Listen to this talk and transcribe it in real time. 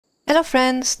Hello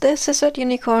friends, this is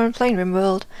RedUnicorn playing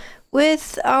Rimworld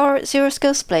with our Zero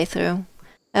Skills playthrough.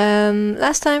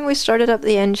 Last time we started up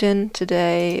the engine.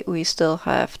 Today we still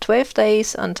have 12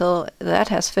 days until that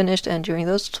has finished, and during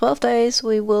those 12 days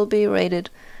we will be raided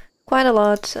quite a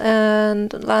lot.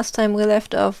 And last time we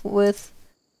left off with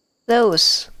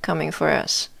those coming for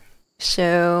us.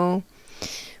 So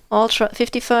all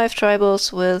 55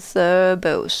 tribals with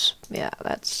bows. Yeah,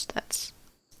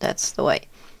 that's the way.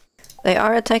 They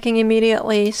are attacking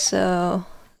immediately, so,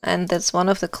 and that's one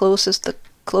of the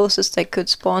closest they could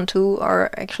spawn to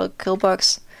our actual kill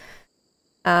box.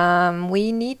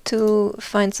 We need to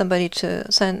find somebody to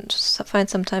find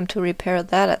some time to repair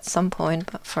that at some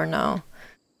point, but for now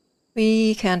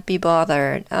we can't be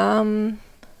bothered. In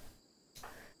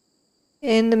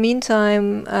the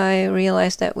meantime, I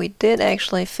realized that we did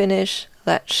actually finish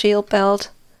that shield belt,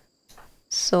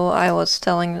 so I was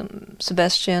telling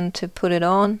Sebastian to put it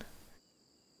on.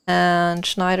 And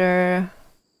Schneider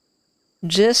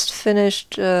just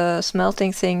finished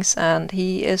smelting things, and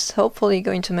he is hopefully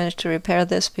going to manage to repair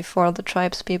this before the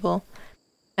tribes people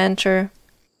enter.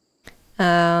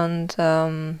 And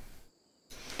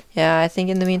yeah, I think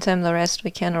in the meantime the rest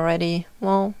we can already,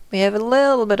 well, we have a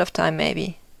little bit of time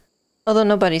maybe. Although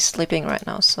nobody's sleeping right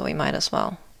now, so we might as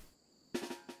well.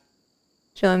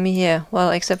 Join me here.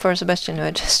 Well, except for Sebastian, who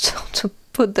I just told to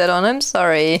put that on. I'm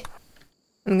sorry.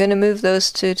 I'm gonna move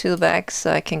those two to the back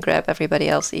so I can grab everybody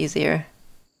else easier.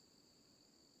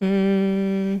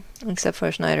 Except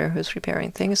for Schneider, who's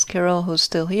repairing things, Carol, who's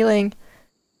still healing,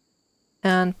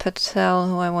 and Patel,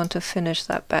 who I want to finish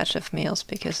that batch of meals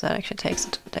because that actually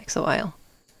takes a while.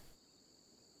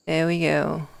 There we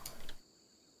go.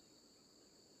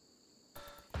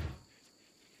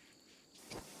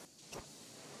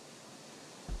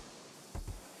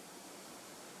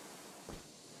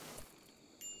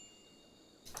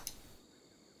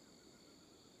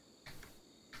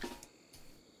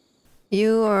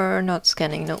 You are not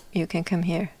scanning. No, you can come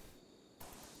here.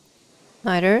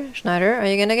 Schneider, are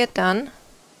you gonna get done?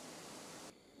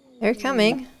 They're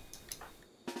coming.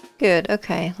 Good,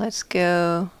 okay, let's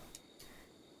go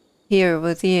here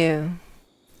with you.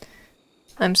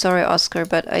 I'm sorry, Oscar,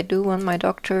 but I do want my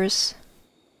doctors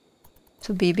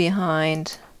to be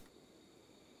behind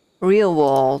real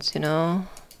walls, you know?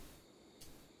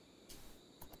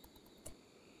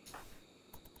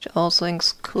 Which also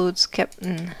includes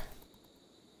Captain.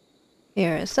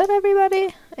 Here, is that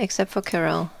everybody? Except for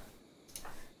Carol.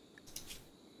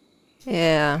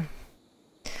 Yeah.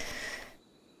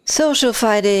 Social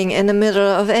fighting in the middle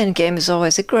of endgame is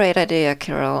always a great idea,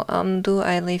 Carol. Do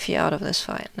I leave you out of this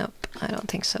fight? Nope, I don't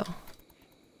think so.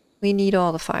 We need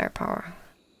all the firepower.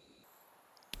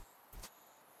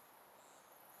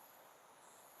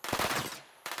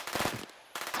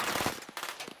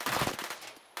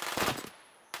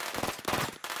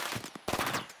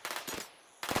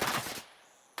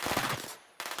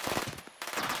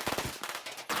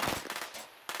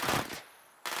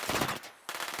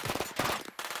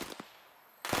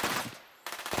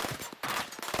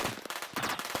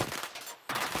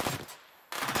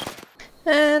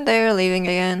 And they're leaving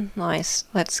again. Nice.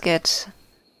 Let's get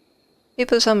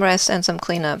people some rest and some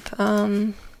cleanup.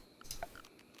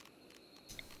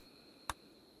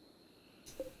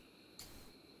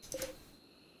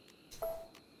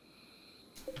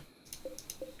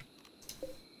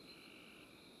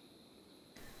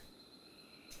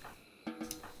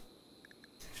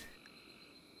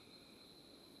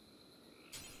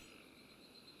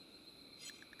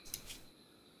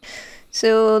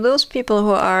 So those people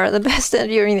who are the best at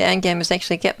during the endgame is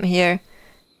actually Captain here,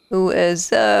 who is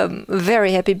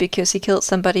very happy because he killed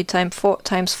somebody times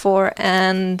 4,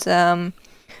 and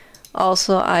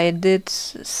also I did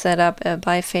set up a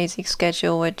biphasic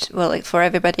schedule, which, well, for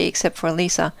everybody except for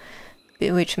Lisa,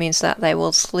 which means that they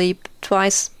will sleep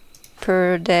twice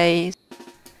per day.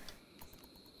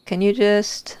 Can you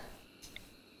just...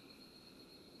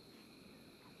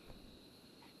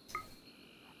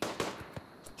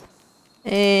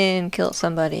 and kill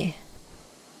somebody.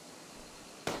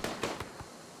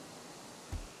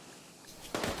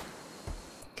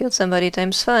 Killed somebody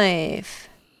times 5.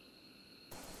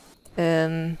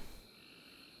 No,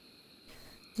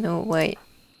 wait.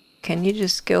 Can you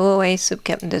just go away so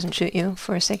Captain doesn't shoot you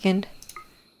for a second?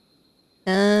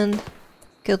 And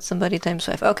killed somebody times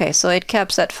 5. Okay, so it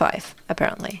caps at 5,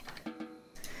 apparently.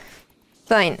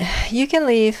 Fine, you can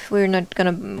leave. We're not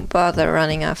gonna bother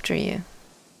running after you.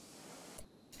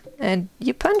 And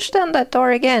you punched down that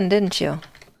door again, didn't you?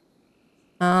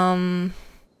 Yeah,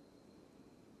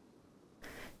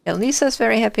 Lisa's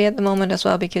very happy at the moment as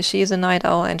well because she is a night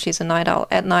owl and she's a night owl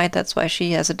at night. That's why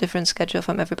she has a different schedule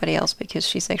from everybody else because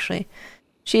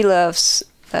she loves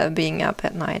being up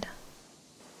at night.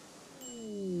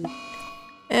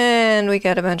 And we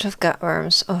got a bunch of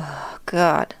gutworms. Oh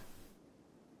god.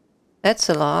 That's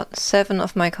a lot. 7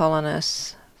 of my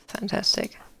colonists.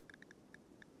 Fantastic.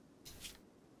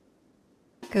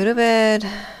 Go to bed.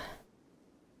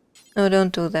 No,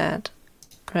 don't do that.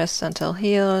 Rest until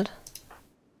healed.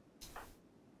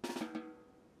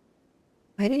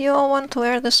 Why do you all want to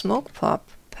wear the smoke pop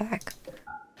pack?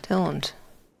 Don't.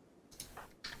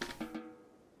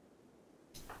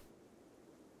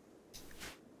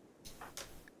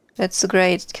 That's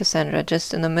great, Cassandra,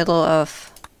 just in the middle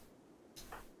of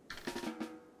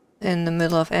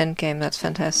endgame. That's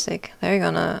fantastic. They're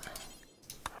gonna...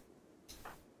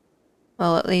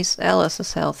 Well, at least Alice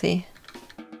is healthy.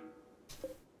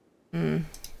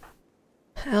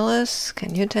 Alice,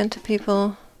 can you tend to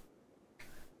people?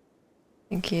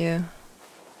 Thank you.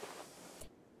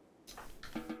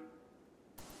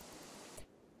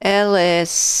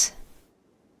 Alice!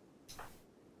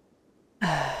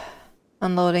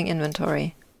 Unloading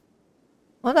inventory.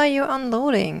 What are you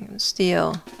unloading,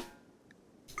 Steel?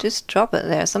 Just drop it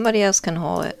there. Somebody else can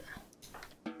haul it.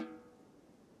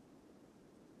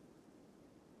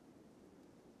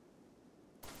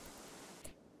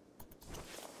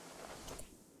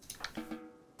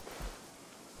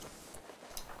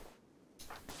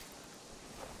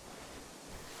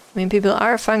 I mean, people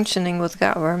are functioning with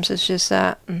gutworms, it's just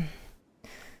that...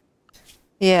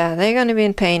 Yeah, they're gonna be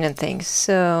in pain and things.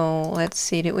 So, let's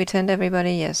see, did we tend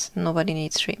everybody? Yes, nobody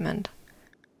needs treatment.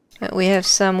 But we have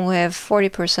some who have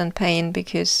 40% pain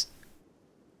because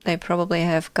they probably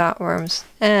have gutworms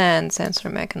and sensor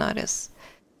mechanitis.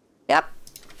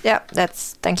 Yep,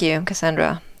 that's... Thank you,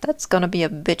 Cassandra. That's gonna be a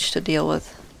bitch to deal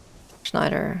with.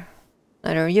 Schneider,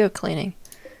 you're cleaning.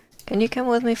 Can you come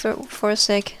with me for a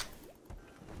sec?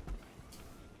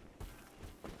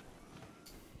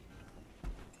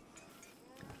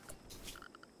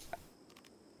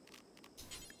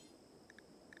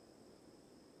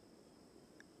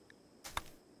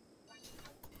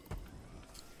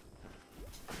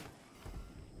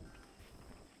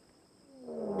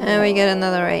 And we get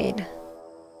another raid.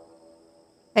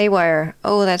 Haywire.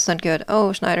 Oh, that's not good.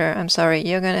 Oh, Schneider, I'm sorry.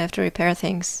 You're gonna have to repair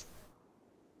things.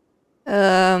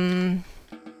 Repair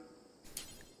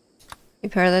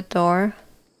that door.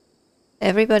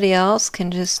 Everybody else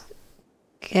can just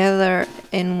gather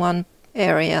in one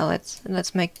area.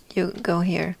 Let's make you go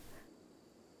here.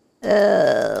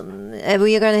 We're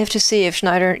gonna have to see if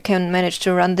Schneider can manage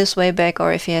to run this way back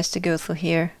or if he has to go through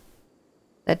here.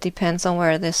 That depends on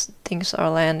where these things are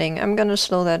landing. I'm gonna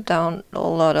slow that down a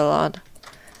lot.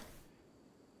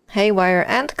 Haywire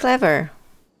and clever.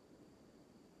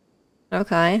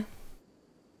 Okay.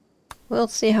 We'll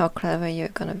see how clever you're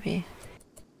gonna be.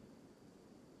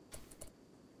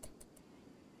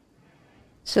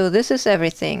 So this is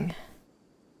everything.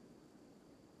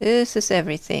 This is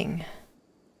everything.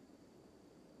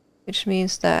 Which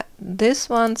means that this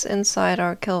one's inside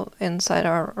our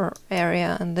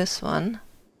area and this one.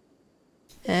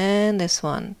 And this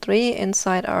one. 3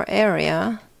 inside our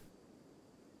area.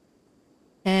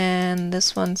 And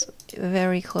this one's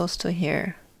very close to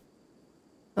here.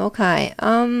 Okay,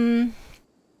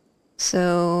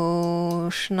 so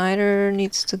Schneider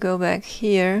needs to go back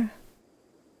here.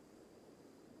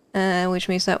 Which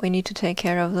means that we need to take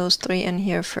care of those 3 in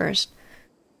here first.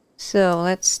 So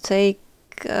let's take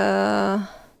 6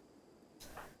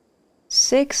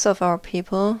 of our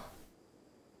people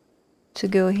to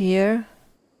go here.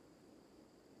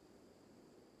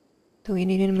 Do we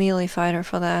need a melee fighter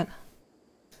for that?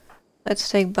 Let's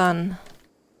take Bun.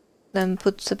 Then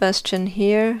put Sebastian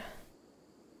here.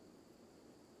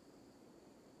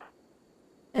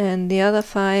 And the other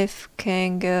 5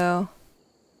 can go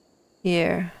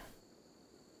here.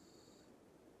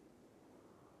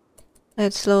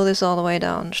 Let's slow this all the way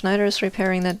down. Schneider is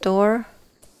repairing that door.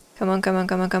 Come on.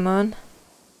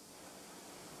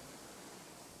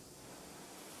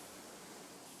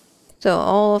 So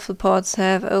all of the pods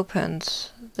have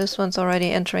opened. This one's already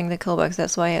entering the kill box,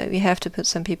 that's why we have to put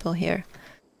some people here.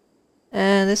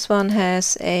 And this one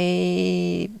has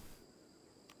a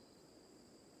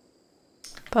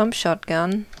pump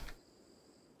shotgun.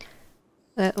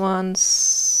 That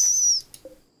one's...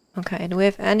 Okay, do we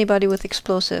have anybody with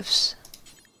explosives?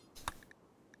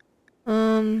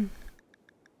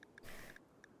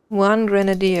 One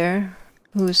grenadier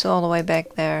who's all the way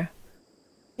back there.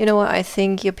 You know what, I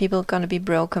think your people are gonna be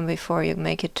broken before you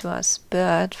make it to us,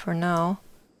 but for now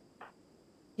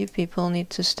you people need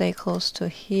to stay close to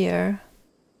here.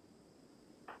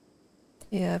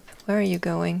 Yep, where are you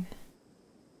going?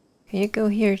 Can you go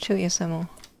here too, Isamu?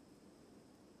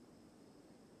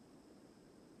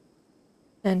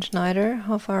 And Schneider,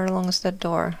 how far along is that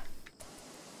door?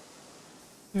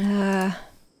 Can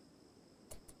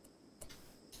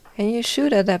you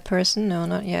shoot at that person? No,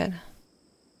 not yet.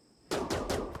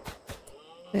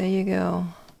 There you go.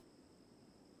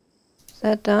 Is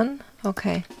that done?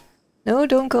 Okay. No,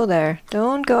 don't go there.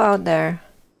 Don't go out there.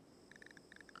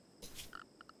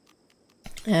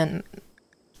 And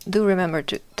do remember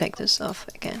to take this off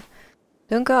again.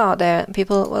 Don't go out there.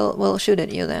 People will shoot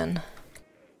at you then.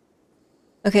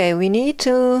 Okay, we need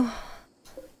to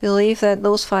believe that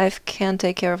those 5 can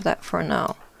take care of that for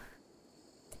now.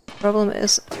 Problem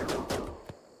is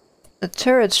the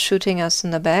turret's shooting us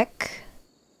in the back.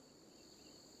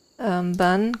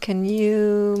 Bun, can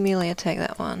you melee attack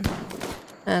that one?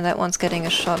 And that one's getting a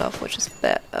shot off, which is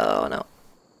bad. Oh no.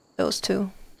 Those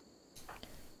 2.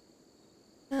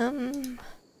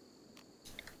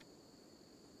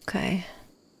 Okay.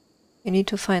 We need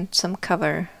to find some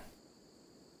cover.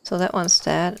 So that one's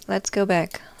dead. Let's go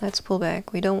back. Let's pull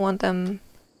back. We don't want them...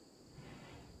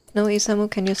 No, Isamu,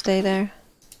 can you stay there?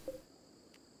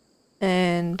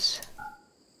 And...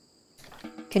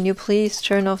 Can you please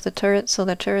turn off the turret so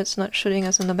the turret's not shooting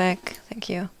us in the back? Thank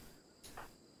you.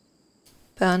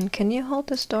 Ben, can you hold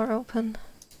this door open?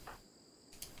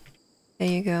 There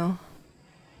you go.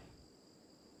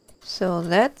 So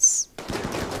that's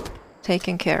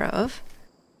taken care of.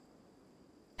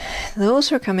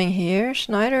 Those are coming here.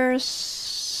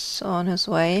 Schneider's on his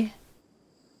way.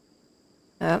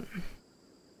 Yep.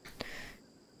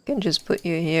 Can just put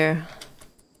you here.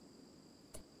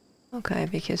 Okay,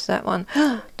 because that one...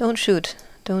 Don't shoot!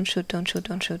 Don't shoot, don't shoot,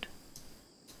 don't shoot.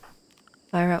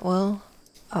 Fire at will.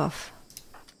 Off.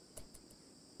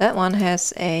 That one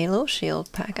has a low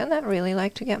shield pack, and I'd really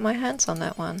like to get my hands on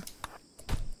that one.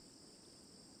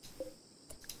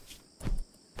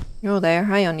 You're there.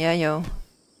 Hi on Yayo.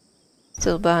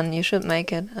 Still Bun, you should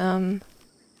make it.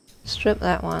 Strip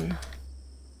that one.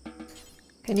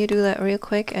 Can you do that real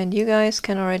quick? And you guys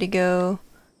can already go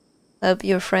help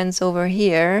your friends over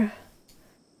here.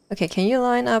 Okay, can you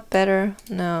line up better?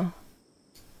 No.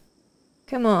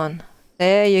 Come on.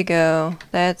 There you go.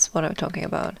 That's what I'm talking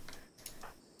about.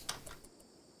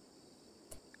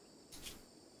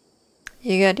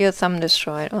 You got your thumb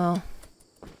destroyed. Well.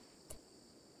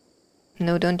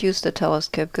 No, don't use the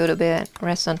telescope. Go to bed.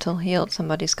 Rest until healed.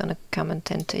 Somebody's gonna come and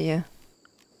tend to you.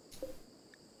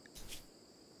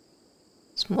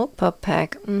 Smoke pop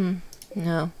pack.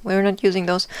 No, we're not using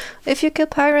those. If you kill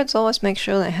pirates, always make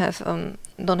sure they have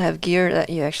don't have gear that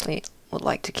you actually would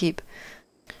like to keep.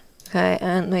 Okay,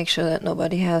 and make sure that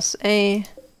nobody has a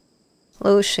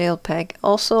low shield pack.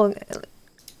 Also,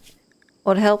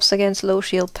 what helps against low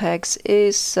shield packs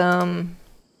is EMP.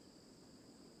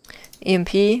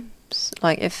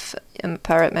 Like if a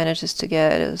pirate manages to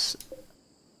get his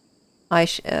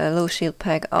low shield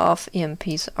pack off,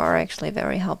 EMPs are actually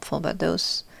very helpful, but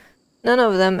those... None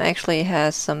of them actually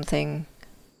has something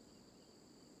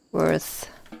worth...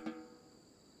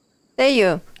 There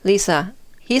you, Lisa.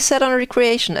 He's set on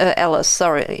recreation. Alice,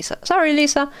 sorry Lisa. Sorry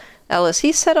Lisa. Alice,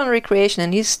 he's set on recreation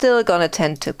and he's still gonna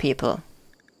tend to people.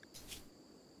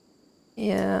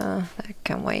 Yeah, that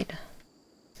can wait.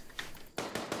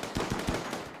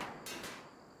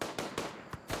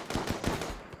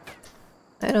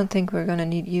 I don't think we're gonna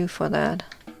need you for that.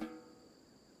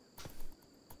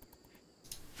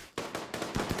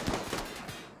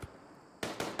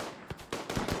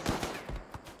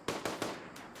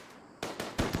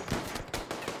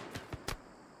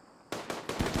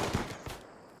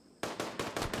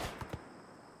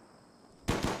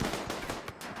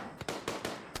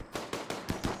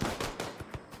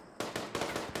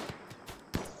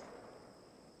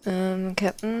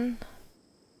 Captain?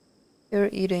 You're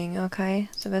eating, okay.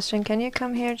 Sebastian, can you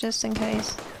come here just in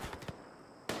case?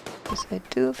 Because I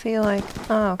do feel like...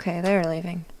 Oh, okay, they're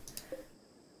leaving.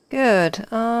 Good,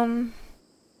 and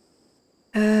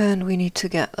we need to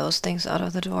get those things out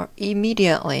of the door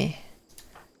immediately.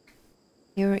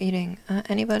 You're eating.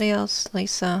 Anybody else?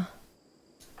 Lisa?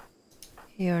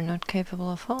 You're not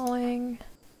capable of falling.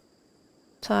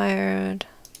 Tired.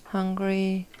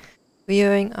 Hungry.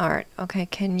 Viewing art. Okay,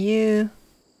 can you...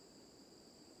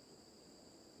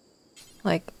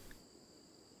 like...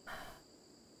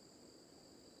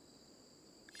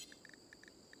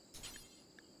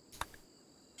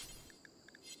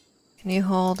 Can you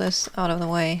hold this out of the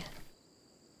way?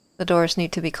 The doors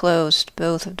need to be closed.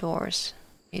 Both doors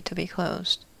need to be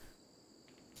closed.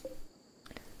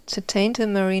 It's a tainted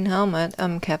marine helmet.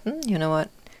 Captain, you know what?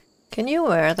 Can you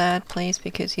wear that, please?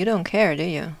 Because you don't care, do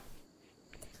you?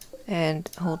 and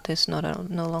hold this no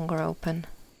longer open.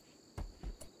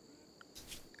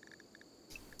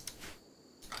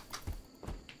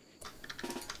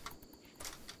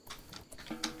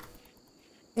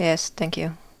 Yes, thank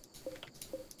you.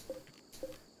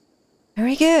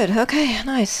 Very good. Okay,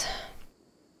 nice.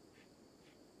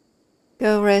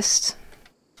 Go rest.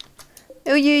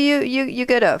 Oh, you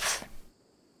get off.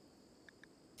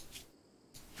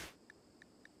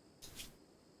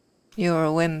 You're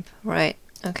a wimp, right?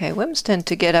 Okay, wimps tend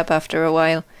to get up after a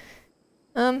while.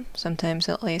 Sometimes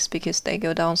at least, because they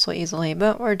go down so easily,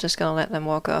 but we're just gonna let them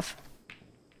walk off.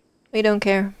 We don't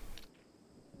care.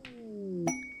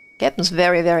 Captain's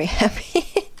very, very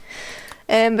happy.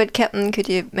 But Captain, could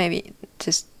you maybe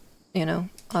just, you know,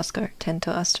 tend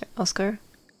to Oscar?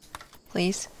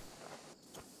 Please?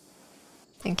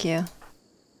 Thank you.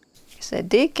 Because I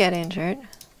did get injured.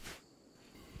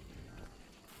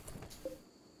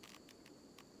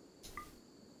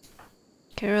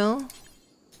 Carol,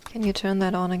 can you turn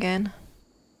that on again?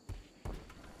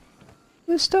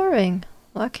 Who's starving?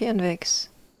 Lucky and Vix.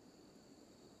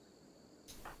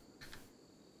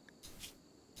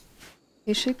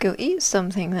 You should go eat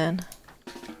something then.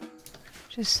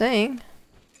 Just saying.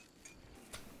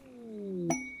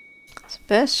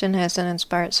 Sebastian has an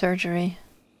inspired surgery.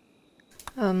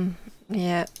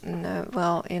 Yeah, no,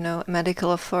 well, you know,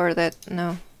 medical for that,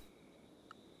 no.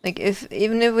 Like,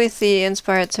 even if with the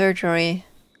inspired surgery,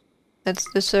 that's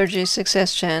the surgery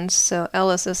success chance, so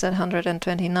Alice is at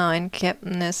 129,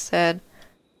 Captain is at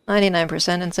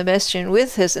 99%, and Sebastian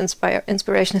with his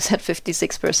inspiration is at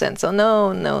 56%, so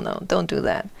no, don't do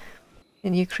that.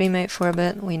 Can you cremate for a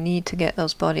bit? We need to get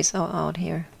those bodies out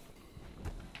here.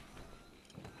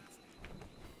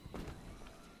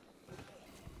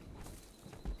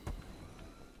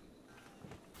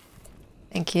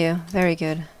 Thank you, very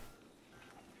good.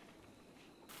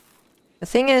 The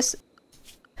thing is,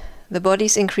 the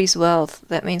bodies increase wealth.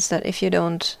 That means that if you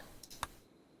don't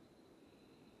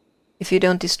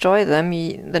destroy them,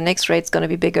 the next rate's gonna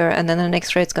be bigger, and then the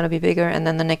next rate's gonna be bigger, and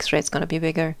then the next rate's gonna be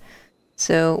bigger.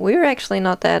 So we're actually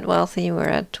not that wealthy. We're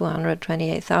at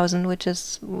 228,000, which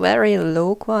is very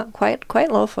low,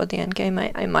 quite low for the end game,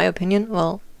 in my opinion.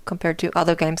 Well, compared to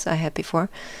other games I had before.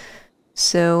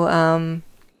 So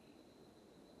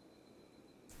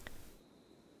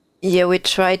yeah, we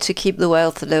try to keep the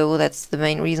wealth low. That's the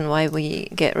main reason why we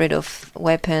get rid of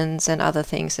weapons and other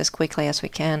things as quickly as we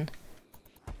can.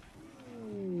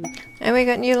 And we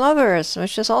got new lovers,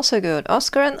 which is also good.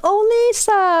 Oscar and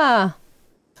Lisa!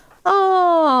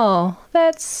 Oh,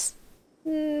 that's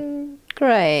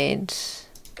great.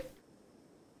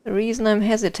 The reason I'm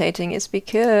hesitating is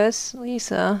because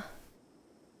Lisa...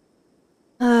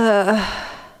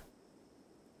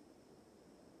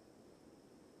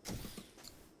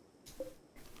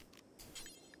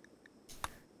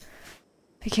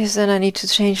 Because then I need to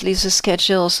change Lisa's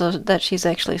schedule so that she's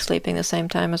actually sleeping the same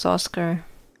time as Oscar.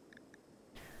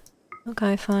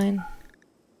 Okay, fine.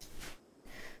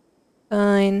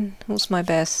 Fine. Who's my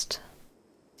best?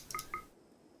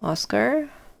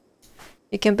 Oscar?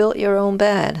 You can build your own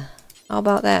bed. How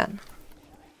about that?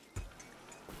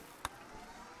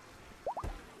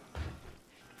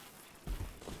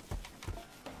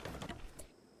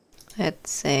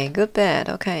 It's a good bed,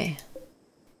 okay.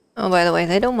 Oh, by the way,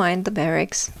 they don't mind the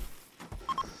barracks.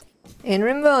 In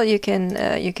Rimworld, you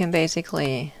can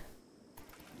basically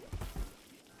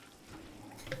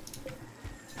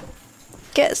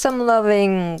get some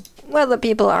loving, whether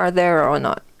people are there or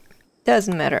not.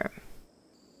 Doesn't matter.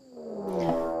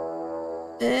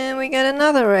 And we get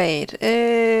another raid.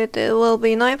 It will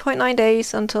be 9.9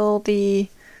 days until the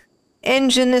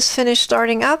engine is finished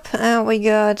starting up. And we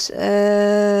got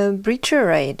a breacher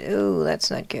raid. Ooh, that's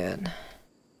not good.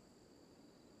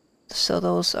 So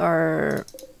those are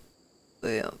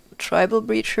tribal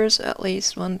breachers, at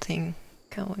least one thing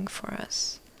going for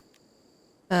us.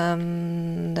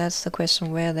 That's the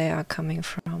question, where they are coming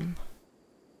from.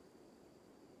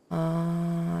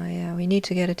 Yeah, we need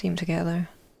to get a team together.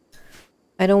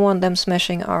 I don't want them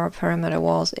smashing our perimeter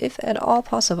walls, if at all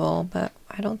possible, but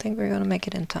I don't think we're gonna make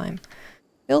it in time.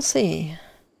 We'll see.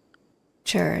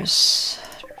 Breachers.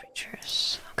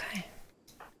 Okay.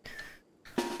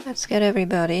 Let's get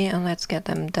everybody and let's get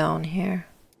them down here.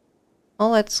 Oh,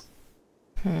 let's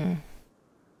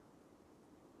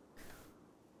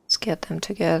get them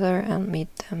together and meet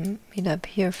up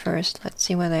here first. Let's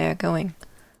see where they are going.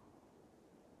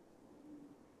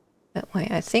 That way,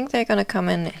 I think they're gonna come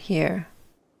in here.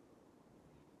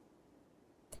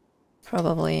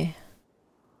 Probably.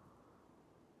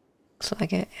 Looks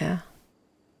like it, yeah.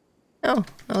 No,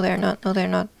 they're not. No, they're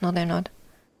not.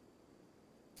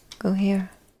 Go here.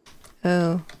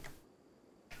 Oh.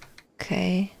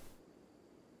 Okay.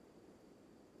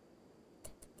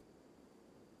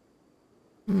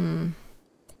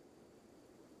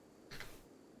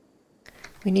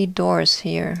 We need doors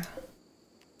here.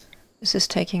 This is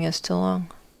taking us too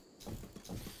long.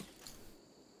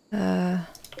 You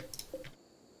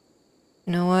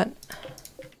know what?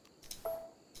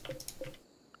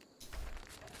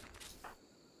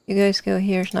 You guys go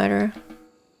here, Schneider.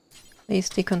 Please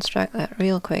deconstruct that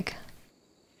real quick.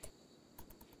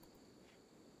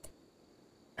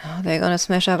 Oh, they're gonna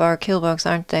smash up our kill box,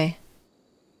 aren't they?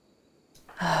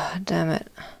 Ah, oh, damn it.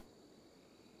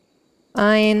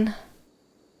 Fine.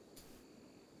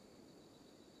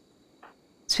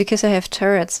 It's because I have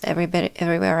turrets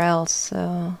everywhere else,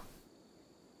 so...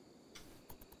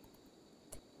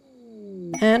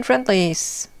 And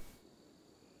friendlies!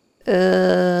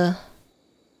 Where?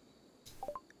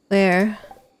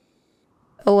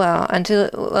 Oh wow, until...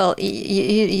 Well,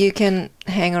 you can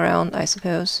hang around, I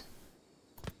suppose.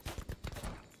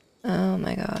 Oh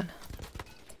my god.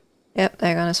 Yep,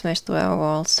 they're gonna smash through our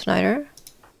walls. Schneider?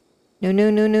 No, no,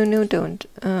 no, no, no, don't.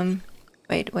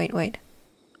 Wait, wait, wait.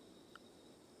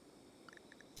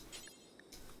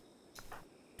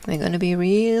 We're gonna be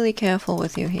really careful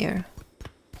with you here.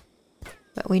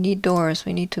 But we need doors,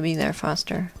 we need to be there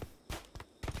faster.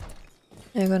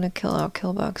 They're gonna kill our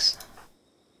kill bugs.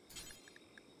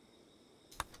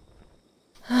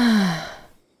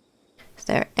 Is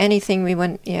there anything we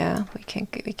want? Yeah, we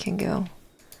can go.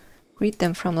 Greet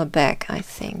them from the back, I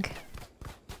think.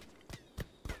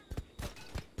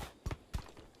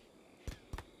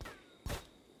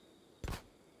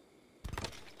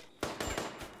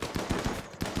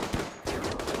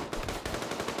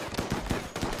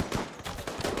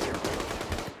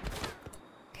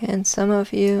 Can some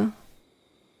of you...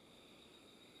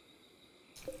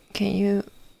 Can you...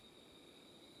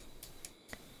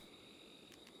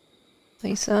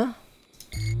 Lisa?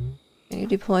 Can you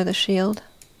deploy the shield?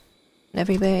 And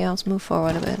everybody else move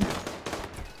forward a bit.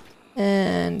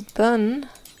 And Bun,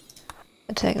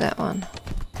 attack that one.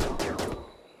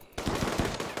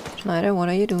 Schneider, what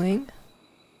are you doing?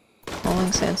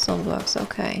 Falling sandstone blocks,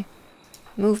 okay.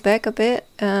 Move back a bit.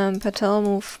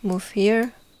 Patel, move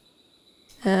here.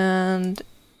 And...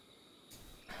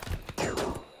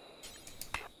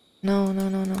 No, no,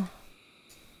 no, no.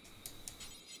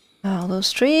 Oh,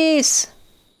 those trees!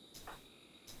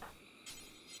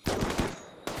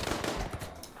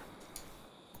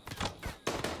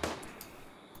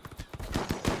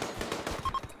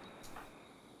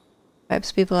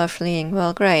 Perhaps people are fleeing.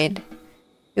 Well, great.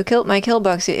 You killed my kill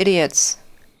box, you idiots.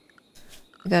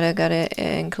 Gotta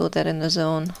include that in the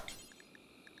zone.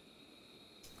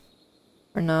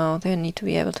 For now, they need to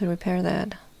be able to repair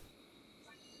that.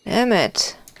 Damn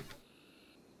it!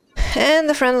 And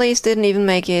the friendlies didn't even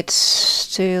make it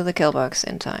to the kill box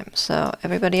in time. So,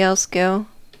 everybody else go.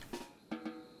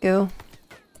 Go.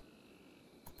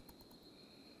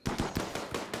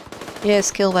 Yes,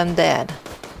 kill them dead.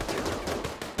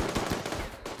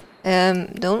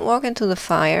 Don't walk into the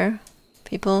fire,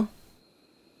 people.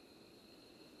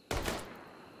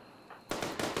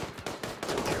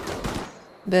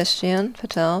 Bastian,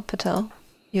 Patel,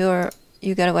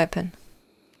 you got a weapon.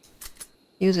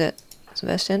 Use it.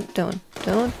 Sebastian, don't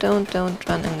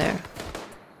run in there.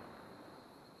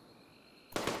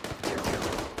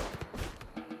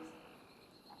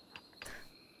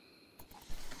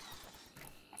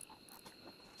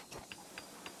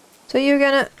 So you're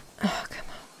gonna... Oh, come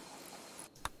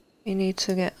on. We need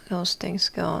to get those things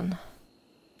gone.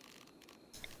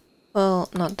 Well,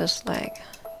 not this leg.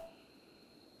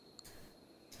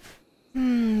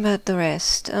 But the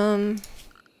rest,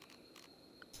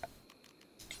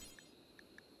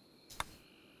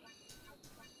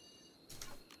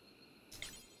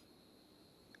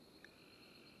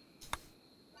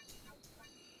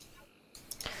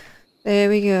 there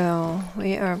we go.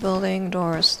 We are building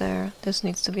doors there. This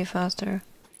needs to be faster.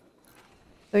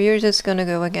 So you're just gonna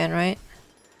go again, right?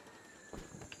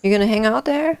 You're gonna hang out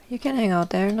there? You can hang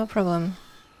out there, no problem.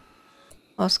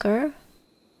 Oscar?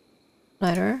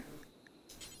 Schneider?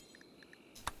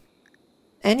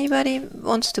 Anybody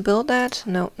wants to build that?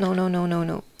 No, no, no, no, no,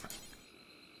 no.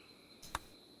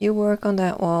 You work on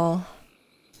that wall.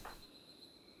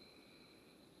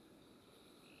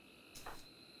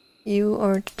 You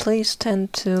are please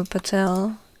tend to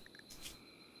Patel.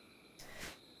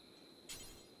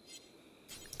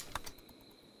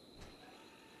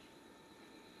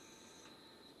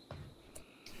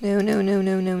 No, no, no,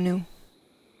 no, no, no.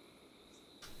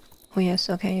 Oh yes,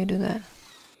 okay, you do that.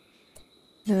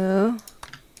 No.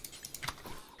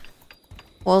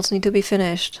 Walls need to be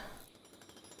finished.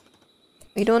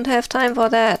 We don't have time for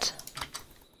that.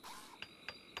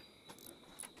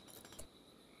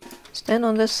 Stand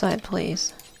on this side,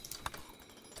 please.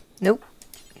 Nope.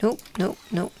 Nope, nope,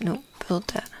 nope, nope. Build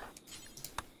that.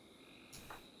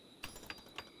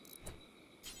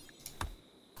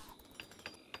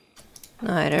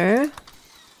 Neither.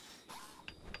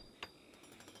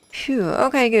 Phew,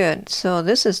 okay, good. So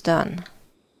this is done.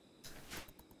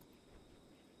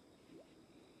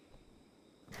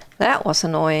 That was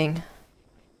annoying.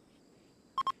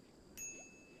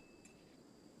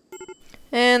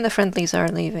 And the friendlies are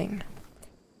leaving.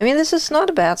 I mean, this is not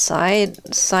a bad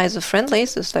size of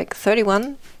friendlies. It's like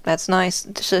 31. That's nice.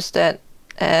 It's just that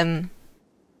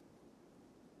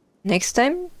next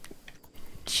time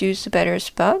choose a better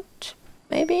spot,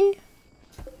 maybe?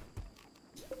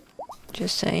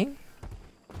 Just saying.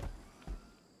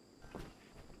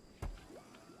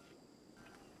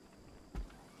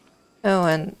 Oh,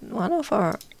 and one of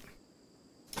our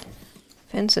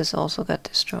fences also got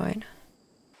destroyed.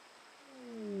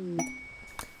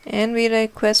 And we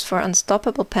request for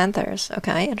unstoppable panthers.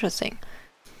 Okay, interesting.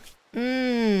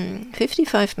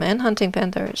 55 men hunting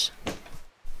panthers.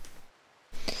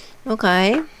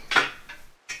 Okay.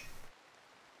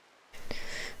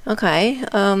 Okay,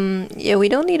 yeah, we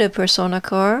don't need a persona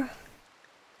car.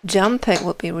 Jump pack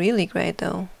would be really great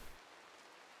though.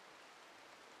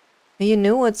 You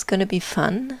know what's gonna be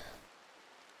fun?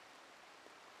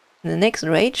 When the next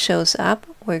raid shows up,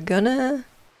 we're gonna...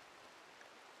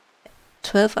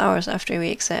 12 hours after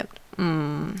we accept.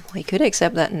 We could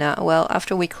accept that now. Well,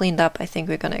 after we cleaned up, I think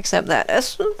we're gonna accept that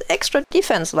as an extra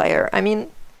defense layer. I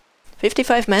mean,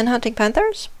 55 men hunting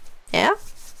panthers? Yeah?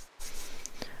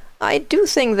 I do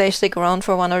think they stick around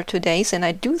for 1 or 2 days, and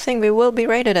I do think we will be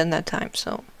raided in that time,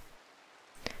 so...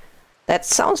 That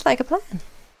sounds like a plan.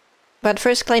 But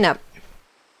first, clean up.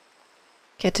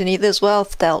 Get to need this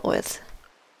wealth dealt with.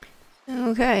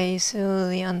 Okay, so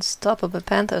the unstoppable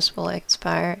panthers will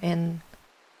expire in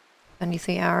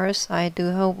 23 hours. I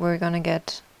do hope we're gonna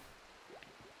get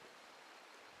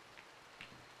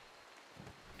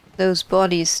those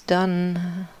bodies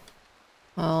done.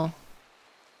 Well,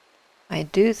 I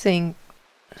do think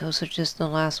those are just the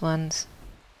last ones.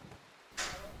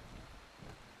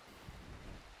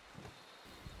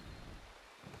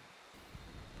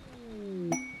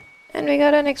 And we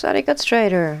got an exotic goods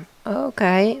trader.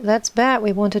 Okay, that's bad.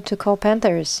 We wanted to call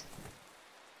panthers.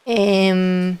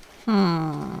 Well,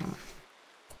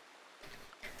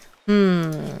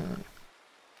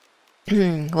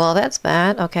 that's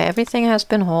bad. Okay, everything has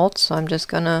been hauled, so I'm just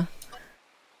gonna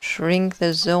shrink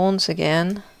the zones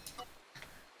again.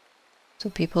 So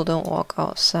people don't walk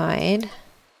outside.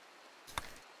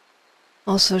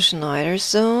 Also Schneider's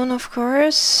zone, of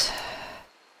course.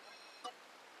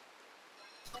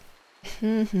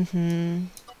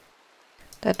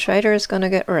 That trader is gonna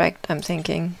get wrecked, I'm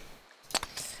thinking.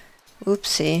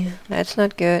 Oopsie, that's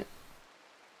not good.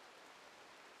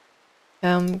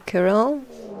 Kirill?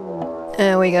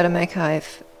 We got a mech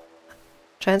hive.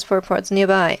 Transport ports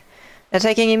nearby.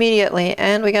 Attacking immediately,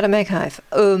 and we got a mech hive.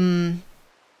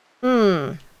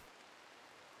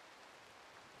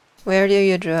 Where do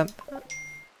you drop?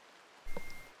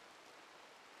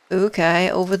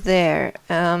 Okay, over there.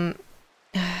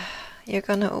 You're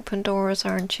gonna open doors,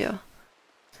 aren't you?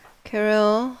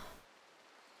 Kirill?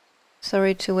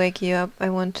 Sorry to wake you up. I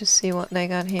want to see what they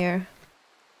got here.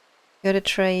 Got a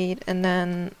trade, and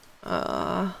then...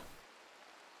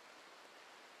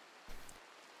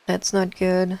 That's not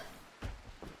good.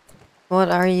 What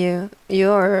are you?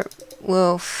 You're...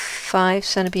 well, 5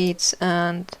 centipedes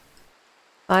and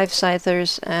 5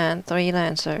 scythers and 3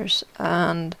 lancers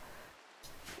and...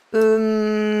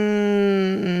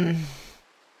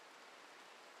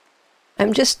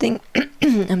 I'm just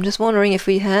I'm just wondering if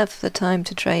we have the time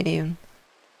to trade you.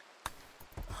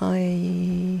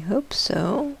 I hope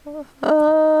so.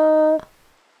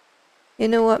 You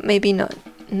know what? Maybe not.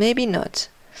 Maybe not.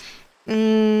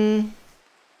 And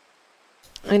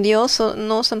you also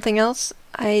know something else?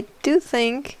 I do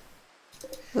think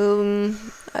I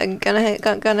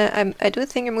do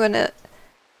think I'm gonna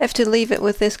have to leave it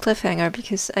with this cliffhanger,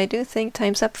 because I do think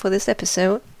time's up for this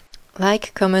episode.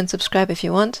 Like, comment, subscribe if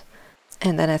you want.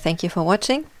 And then I thank you for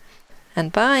watching,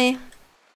 and bye!